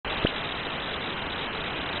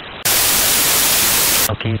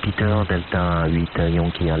Ok, Peter, Delta 8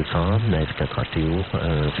 Yankee Alpha, F4HTO,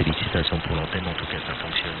 félicitations pour l'antenne, en tout cas ça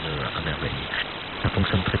fonctionne à merveille. Ça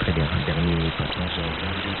fonctionne très très bien. Dernier passage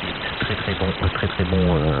 22 bits,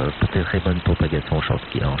 très très bonne propagation en short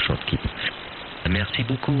keep. Merci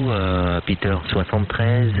beaucoup Peter,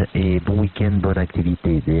 73 et bon week-end, bonne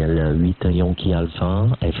activité. DL 8 Yankee Alpha,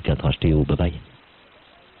 F4HTO, bye bye.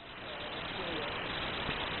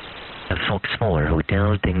 Fox 4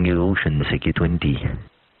 Hotel Tango Ocean CQ20.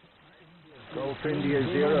 Golf India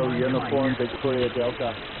 0 Uniform Victoria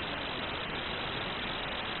Delta.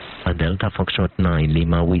 Delta Foxtrot 9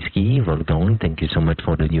 Lima Whiskey, Wolfgang, thank you so much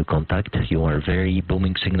for the new contact. You are very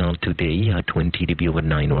booming signal today at 20 dB over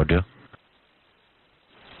 9 order.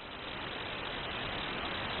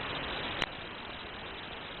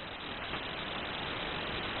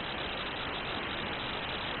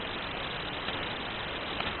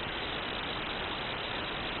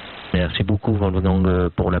 Merci beaucoup Wolfgang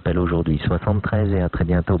pour l'appel aujourd'hui. 73 et à très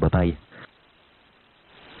bientôt. Bye bye.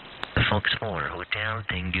 Fox 4 Hotel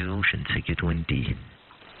Tango Ocean CQ20.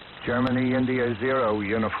 Germany India 0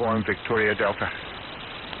 Uniform Victoria Delta.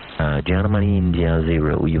 Germany India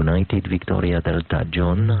 0 United Victoria Delta.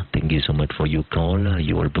 John, thank you so much for your call.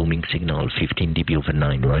 Your booming signal 15 dB over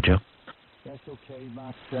 9. Roger. That's okay,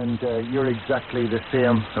 Matt, and you're exactly the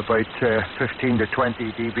same, about 15 to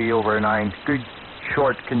 20 dB over 9. Good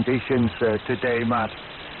short conditions today, Matt.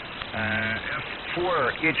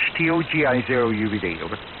 F4 HTOGI 0 UVD,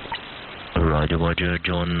 over. Roger,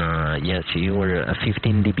 John. Yes, you were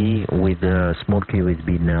 15 dB with small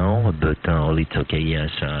QSB now, but all it's okay. Yes,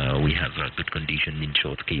 we have a good condition in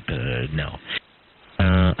short keep now.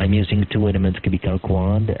 I'm using 2 elements cubical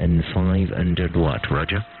quad and 500 watt.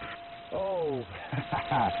 Roger. Oh,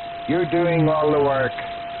 you're doing all the work.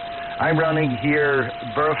 I'm running here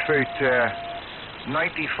barefoot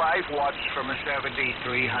 95 watts from a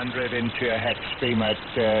 7300 into a hex beam at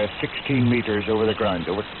 16 meters over the ground.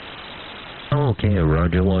 Over. Okay,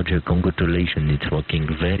 Roger, congratulations, it's working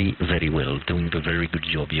very, very well, doing a very good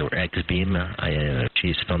job. Your X-beam,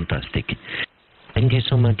 she's fantastic. Thank you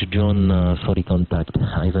so much, John, for the contact.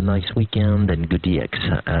 Have a nice weekend and good EX.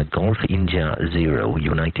 Golf India 0,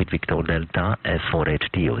 United Victor Delta,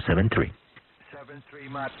 F4HTO, 73. 73,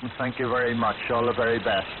 Matt, and thank you very much. All the very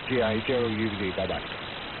best. GI 0 UVD, bye-bye.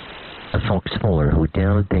 Fox 4,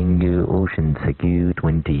 Hotel Tango Ocean,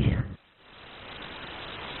 CQ20.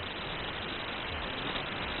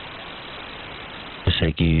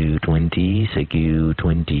 CQ20,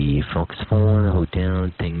 Fox 4, Hotel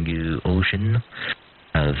Tango Ocean,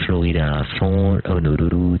 Florida 4,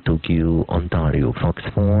 Honolulu, Tokyo, Ontario, Fox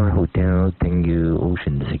 4, Hotel Tango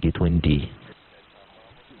Ocean, CQ20.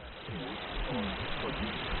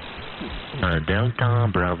 Delta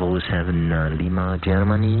Bravo 7 Lima,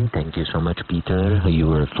 Germany, thank you so much, Peter. You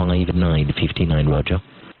were 5959, Roger.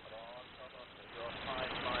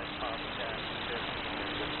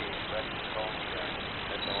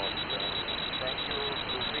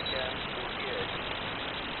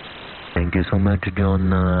 Thank you so much,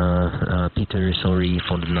 John. Peter, sorry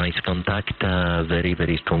for the nice contact. Very,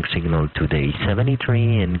 very strong signal today.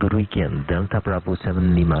 73 and good weekend. Delta Bravo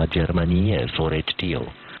 7 Lima, Germany, 4HTO.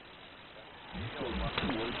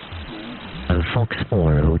 Fox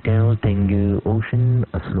 4, Hotel Tango Ocean,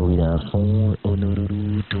 Florida 4,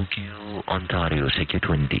 Honolulu, Tokyo, Ontario,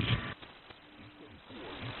 CQ20.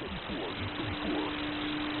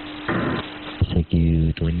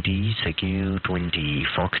 CQ20,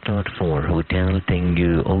 Foxtrot 4, Hotel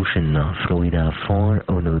Tango Ocean, Florida 4,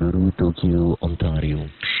 Honolulu, Tokyo, Ontario.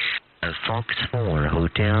 Fox 4,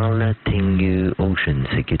 Hotel Tango Ocean,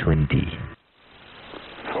 CQ20.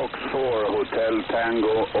 Fox 4, Hotel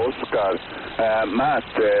Tango Oscar. Matt,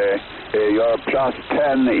 you're plus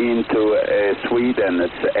 10 into Sweden.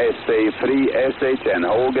 It's SA3 SHN,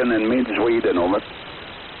 Hogan and Mid-Sweden, over.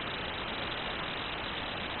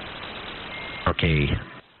 Okay.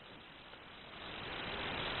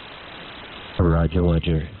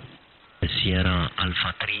 Roger. Sierra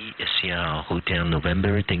Alpha 3, Sierra Hotel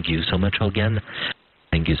November. Thank you so much, Hogan.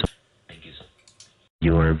 Thank you so much.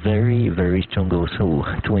 You are very, very strong also.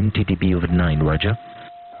 20 dB over 9, Roger.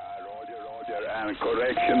 Roger. And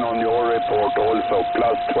correction on your report also,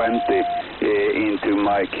 plus 20 into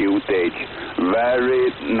my QTH.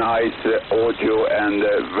 Very nice audio and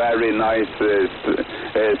very nice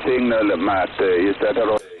signal, Matt. Is that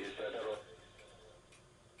all?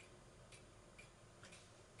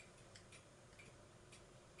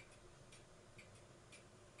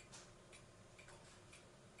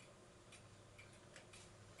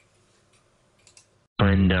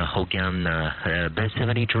 Friend Hogan Bell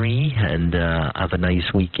 73, and have a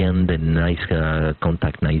nice weekend and nice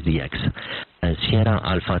contact, nice DX. Sierra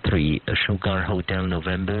Alpha 3, Sugar Hotel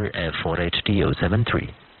November 4HTO 73.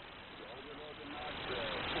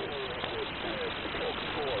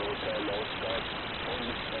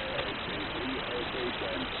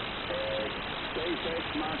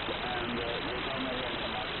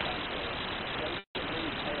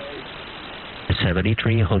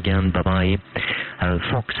 #73 Hogan, bye bye.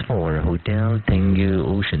 Fox 4 Hotel Tango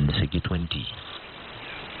Ocean CQ20.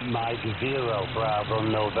 Mike 0 Bravo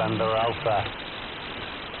November Alpha.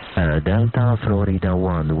 Delta Florida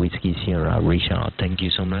 1 Whiskey Sierra Richard, thank you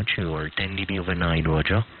so much. Or 10 dB overnight,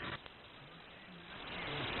 Roger.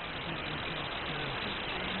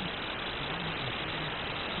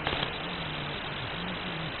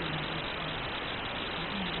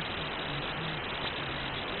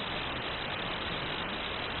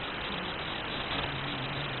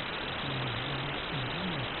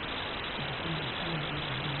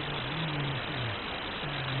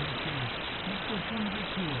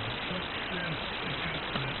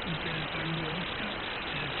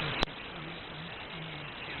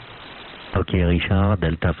 Ok Richard,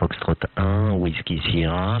 Delta Foxtrot 1, Whiskey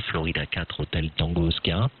Sierra, Florida 4, Hotel Tango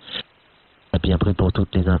Oscar. Bien pris pour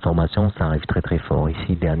toutes les informations, ça arrive très très fort.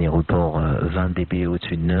 Ici, dernier report 20 dB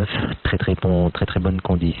au-dessus de 9, très bonne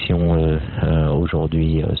condition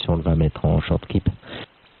aujourd'hui sur le 20 mètres en short keep.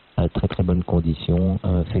 Très bonne condition,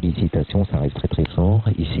 félicitations, ça arrive très fort.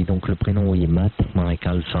 Ici donc le prénom est Matt, Mike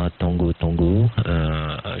Alpha Tango Tango,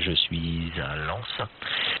 je suis à Lens,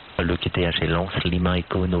 le QTH est Lens, Lima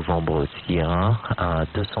Echo Novembre Sierra, à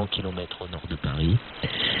 200 km au nord de Paris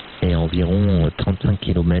et environ 35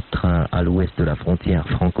 km à l'ouest de la frontière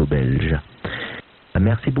franco-belge.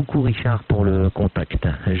 Merci beaucoup Richard pour le contact.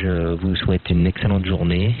 Je vous souhaite une excellente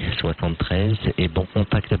journée, 73, et bon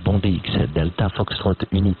contact bon DX, Delta Foxtrot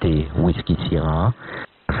Unité, Whiskey Sierra,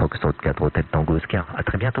 Foxtrot 4 Hotel Tango Oscar. À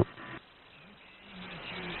très bientôt.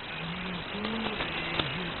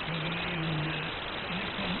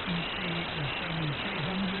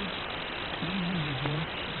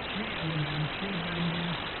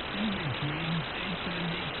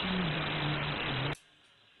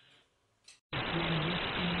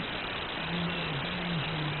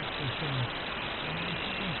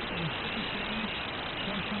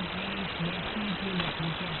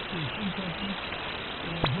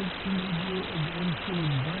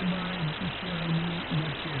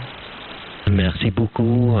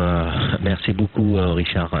 Merci beaucoup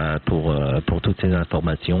Richard pour toutes ces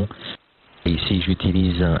informations. Ici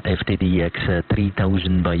j'utilise un FTDX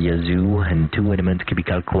 3000 by Yazoo and 2 element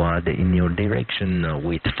cubical quad in your direction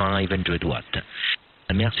with 500 watts.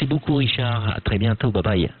 Merci beaucoup Richard, à très bientôt, bye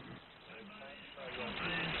bye.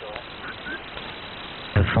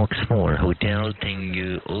 Fox 4 Hotel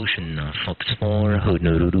Tango Ocean, Fox 4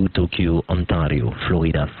 Honolulu Tokyo Ontario,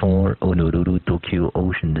 Florida 4 Honolulu Tokyo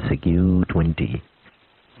Ocean CQ20.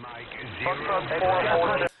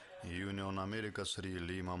 Union America 3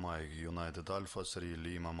 Lima Mike, United Alpha 3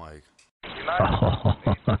 Lima Mike.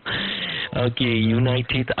 Okay,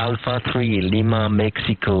 United Alpha 3 Lima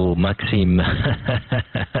Mexico Maxim.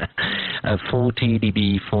 40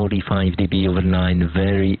 dB, 45 dB over line,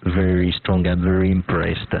 very strong. I'm very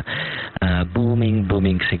impressed.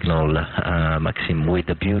 Booming signal, Maxim, with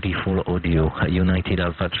a beautiful audio. United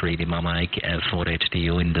Alpha 3 Lima Mike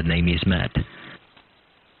 4HTO, and the name is Matt.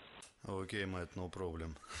 Okay, Matt, no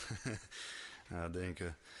problem. Thank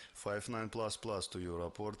you. 59++ to your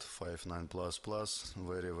report. 59++,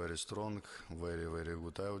 very strong, very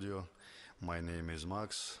good audio. My name is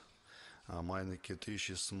Max. My Kitish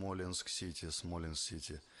is Smolensk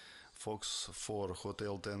City. Fox 4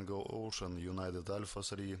 Hotel Tango Ocean, United Alpha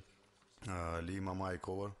 3 Lima Mike,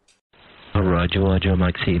 over. Roger,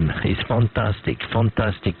 Maxim. It's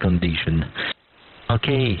fantastic condition.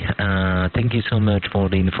 Okay, thank you so much for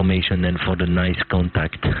the information and for the nice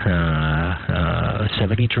contact.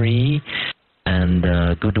 73, and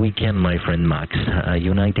good weekend, my friend Max.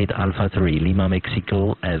 United Alpha 3, Lima,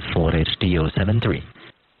 Mexico, F4HTO 73.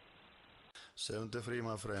 73,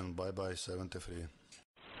 my friend. Bye, 73.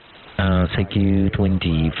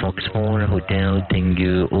 CQ20, Fox 4, Hotel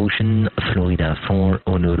Tango Ocean, Florida 4,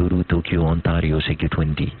 Honolulu, Tokyo, Ontario,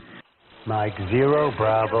 CQ20. Mike 0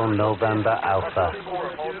 Bravo November Alpha.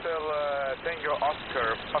 Hotel Tango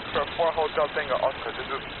Oscar, Oscar 4 Hotel Tango Oscar. This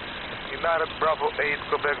is United Bravo 8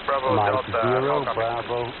 Quebec Bravo Mike Delta. 0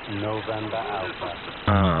 Bravo November Alpha.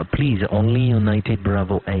 Please, only United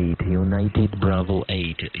Bravo 8, United Bravo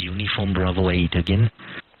 8, Uniform Bravo 8 again.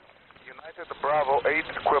 United Bravo 8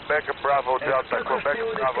 Quebec Bravo Delta, Quebec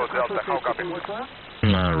Bravo Delta. How copy?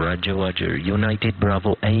 Roger, Roger. United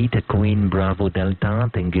Bravo 8, Queen Bravo Delta.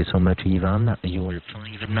 Thank you so much, Ivan. You're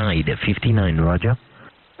 5959, Roger.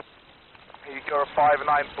 You're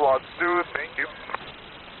 59 plus 2, thank you.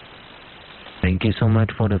 Thank you so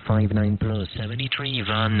much for the 59 plus 73,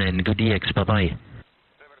 Ivan, and good DX. Bye-bye.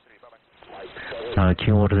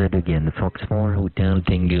 Q ordered again. Fox 4, Hotel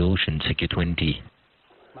Tango Ocean, CQ20.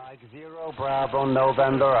 Mike 0, Bravo,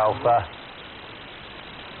 November Alpha.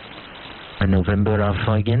 November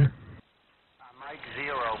Alpha again? Mike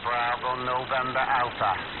 0, Bravo, November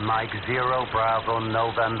Alpha. Mike 0, Bravo,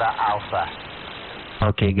 November Alpha.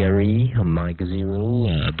 Okay, Gary, Mike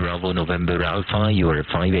 0, Bravo, November Alpha, you're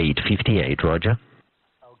 5858, Roger.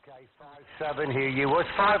 Okay, 57 here. You was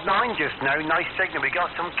 59 just now. Nice signal. We got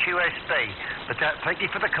some QSB. But thank you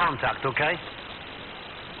for the contact, okay?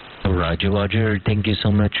 Roger, Roger. Thank you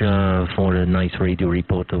so much for a nice radio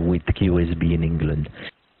report with QSB in England.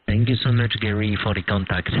 Thank you so much, Gary, for the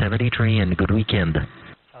contact 73, and good weekend.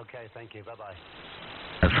 Okay, thank you. Bye-bye.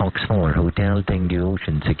 Fox 4, Hotel Tango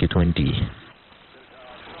Ocean, CQ20.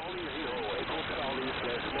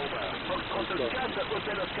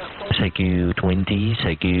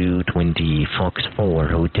 CQ20, Fox 4,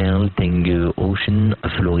 Hotel Tango Ocean,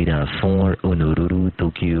 Florida 4, Honolulu,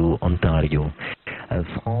 Tokyo, Ontario.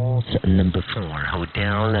 France number 4,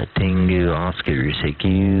 Hotel Tango Oscar,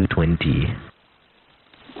 CQ20.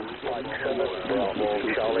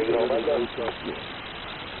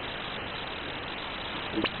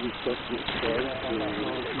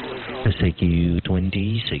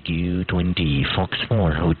 CQ20, Fox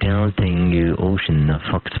 4, Hotel Tango Ocean,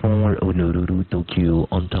 Fox 4, Honolulu, Tokyo,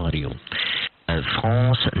 Ontario.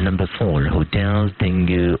 France number 4, Hotel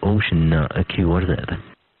Tango Ocean, QRZ.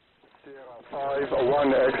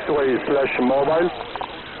 51 X-ray/mobile.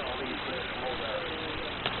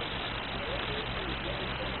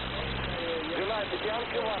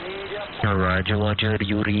 Roger, Roger,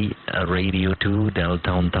 Yuri, Radio 2,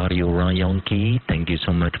 Delta Ontario, Ryan Key. Thank you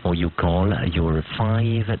so much for your call. You're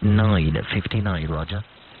 5959, Roger.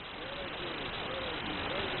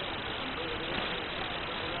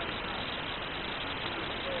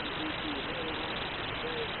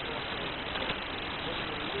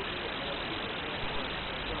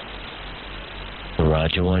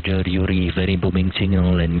 Roger, Roger, Yuri, very booming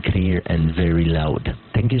signal and clear and very loud.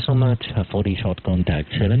 Thank you so much for the short contact.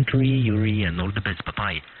 73, Yuri, and all the best.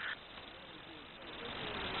 Bye-bye.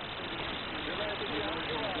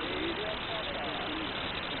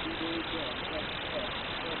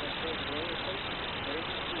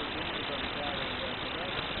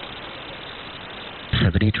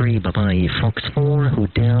 Bye-bye. Fox 4,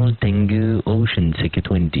 Hotel Tango Ocean,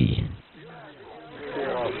 CQ20.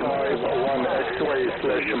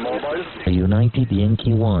 United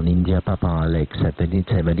Yankee 1, India Papa Alex,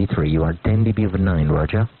 73. You are 10 dB over 9,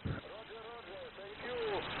 Roger.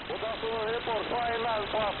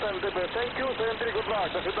 Thank you,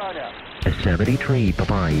 73,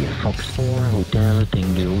 bye-bye. Fox 4, Hotel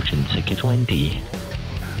Tango Ocean, CQ20.